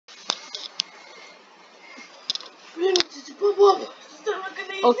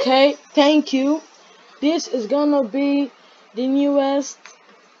Okay, thank you. This is gonna be the newest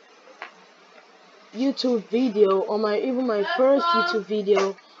YouTube video, or my first YouTube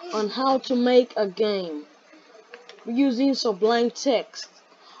video on how to make a game using Sublime text.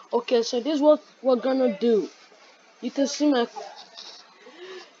 Okay, so this is what we're gonna do. You can see my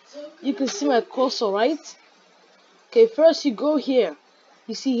cursor, right? Okay, first you go here.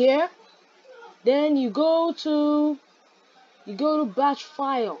 You see here? Then you go to batch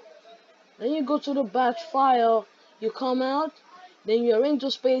file. Then you go to the batch file, you come out, then you arrange the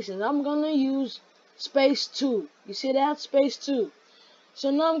spaces. I'm gonna use space 2. You see that? Space 2.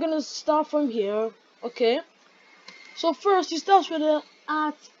 So now I'm gonna start from here. Okay. So first you start with the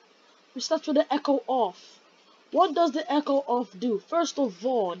echo off. What does the echo off do? First of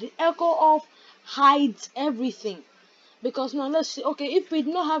all, the echo off hides everything. Because now let's see, okay, if we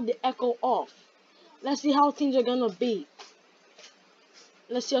do not have the echo off, let's see how things are gonna be.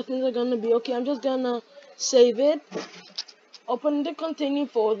 Okay, I'm just gonna save it. Open the continue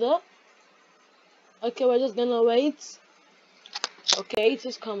folder. Okay, we're just gonna wait. Okay, it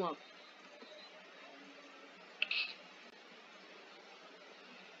just come up.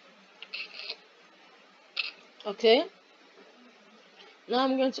 Okay. Now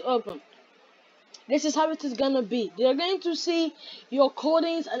I'm going to open. This is how it is gonna be. They're going to see your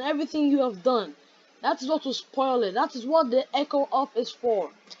codings and everything you have done. That is what will spoil it. That is what the echo off is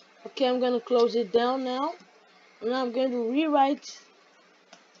for. Okay, I'm gonna close it down now. And I'm going to rewrite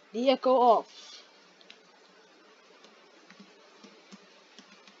the echo off.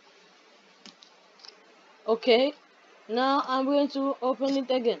 Okay, now I'm going to open it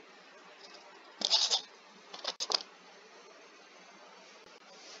again.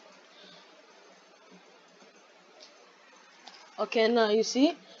 Okay, now you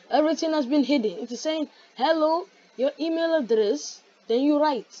see everything has been hidden. It is saying hello, your email address, then you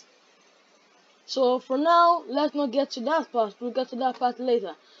write. So for now, let's not get to that part. We'll get to that part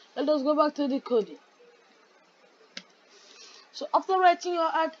later. Let us go back to the coding. So after writing your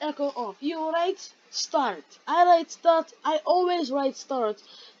add echo off, you write start. I write start. I always write start.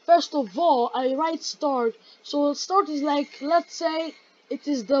 First of all, I write start. So start is like, let's say it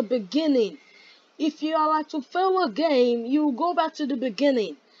is the beginning. If you are like to fail a game, you go back to the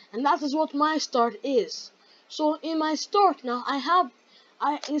beginning, and that is what my start is. So in my start now,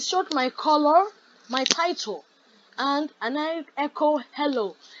 I insert my color, my title, and I echo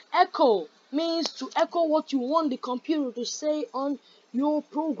hello. Echo means to echo what you want the computer to say on your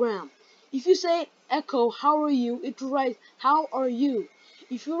program. If you say echo how are you, it will write how are you.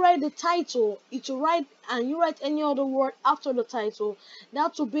 If you write the title, it will write, and you write any other word after the title,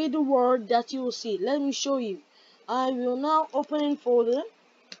 that will be the word that you will see. Let me show you. I will now open in folder.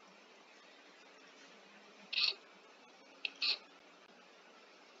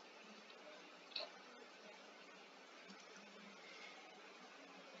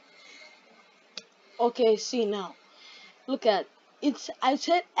 Okay, see now. Look at it's. I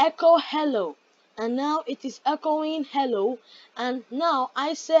said echo hello, and now it is echoing hello. And now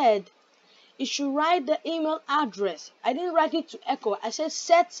I said it should write the email address. I didn't write it to echo. I said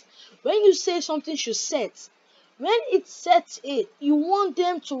set. When you say something should set, when it sets it, you want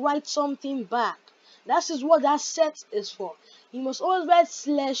them to write something back. That is what that set is for. You must always write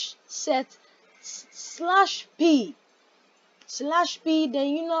slash set /p. Then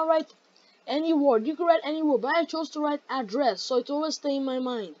you now write any word. You can write any word, but I chose to write address, so it always stay in my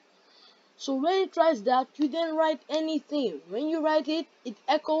mind. So when it writes that, you then write anything. When you write it, it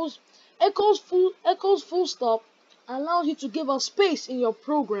echoes full stop, allows you to give a space in your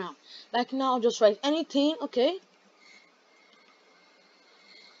program. Like now, just write anything, okay?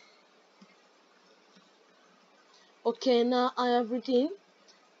 Okay, now I have written.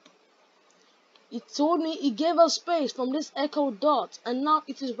 It told me it gave a space from this echo dot, and now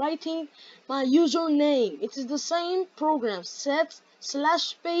it is writing my username. It is the same program, set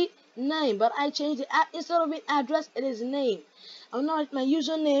 /p name, but I changed it. Instead of it address, it is name. I'll now write my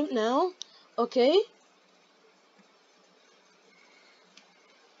username now. Okay.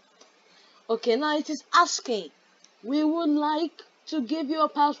 Okay, now it is asking. We would like to give you a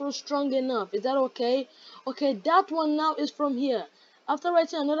password strong enough. Is that okay? Okay, that one now is from here. After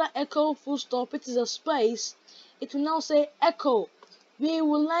writing another echo full stop, it is a space. It will now say echo. We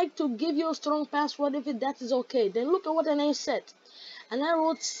would like to give you a strong password if that is okay. Then look at what I set. And I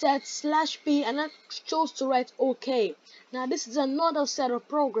wrote set /p, and I chose to write okay. Now this is another set of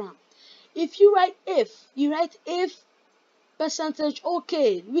program. If you write if, you write if percentage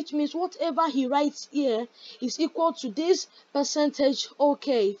okay, which means whatever he writes here is equal to this percentage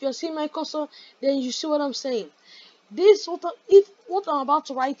okay. If you see my cursor, then you see what I'm saying. this if what I'm about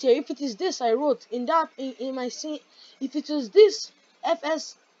to write here, if it is this I wrote in that in my scene, if it is this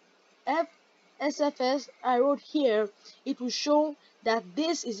SFS I wrote here, it will show that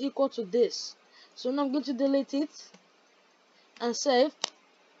this is equal to this. So now I'm going to delete it and save.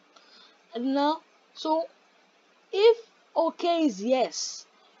 And now, so if OK is yes,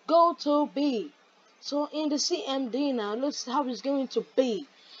 go to B. So in the CMD now, let's see how it's going to be.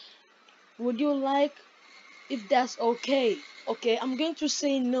 Would you like if that's okay? Okay, I'm going to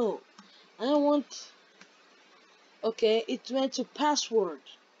say no. I don't want. Okay, it went to password.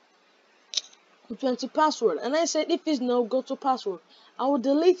 It went to password, and I said if it's no, go to password. I will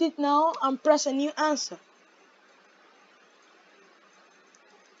delete it now and press a new answer.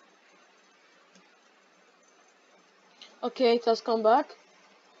 Okay, it has come back.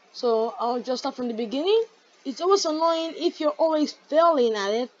 So I'll just start from the beginning. It's always annoying if you're always failing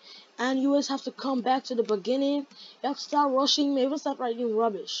at it and you always have to come back to the beginning. You have to start rushing, maybe start writing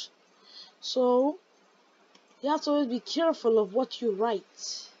rubbish. So you have to always be careful of what you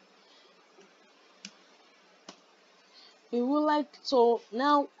write. We would like, so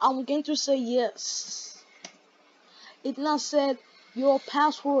now I'm going to say yes. It now said your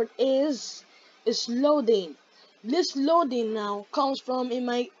password is loading. This loading now comes from in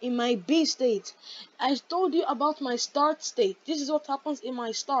my B state. I told you about my start state. This is what happens in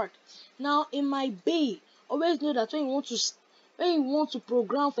my start. Now in my B, always know that when you want to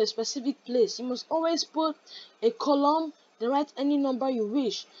program for a specific place, you must always put a column, then write any number you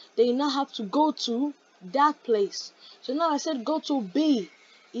wish. Then you now have to go to that place. So now I said go to B.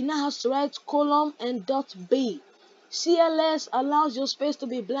 It now has to write column and dot B. CLS allows your space to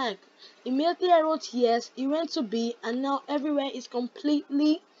be blank. Immediately I wrote yes, it went to B, and now everywhere is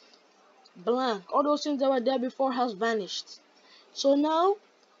completely blank. All those things that were there before has vanished. So now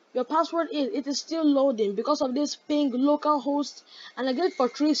your password is still loading because of this ping localhost, and I get it for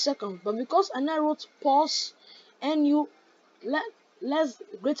 3 seconds. But because I now wrote pause NU less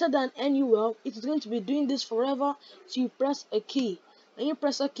greater than NUL, it is going to be doing this forever till you press a key. When you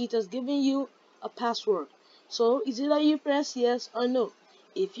press a key, it has given you a password. So it's either you press yes or no.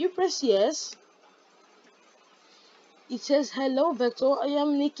 If you press yes, it says hello Vector, I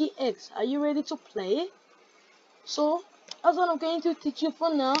am Nikki X. Are you ready to play? So that's what I'm going to teach you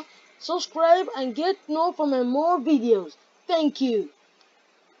for now. Subscribe and get more for my more videos. Thank you.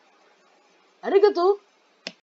 Arigato.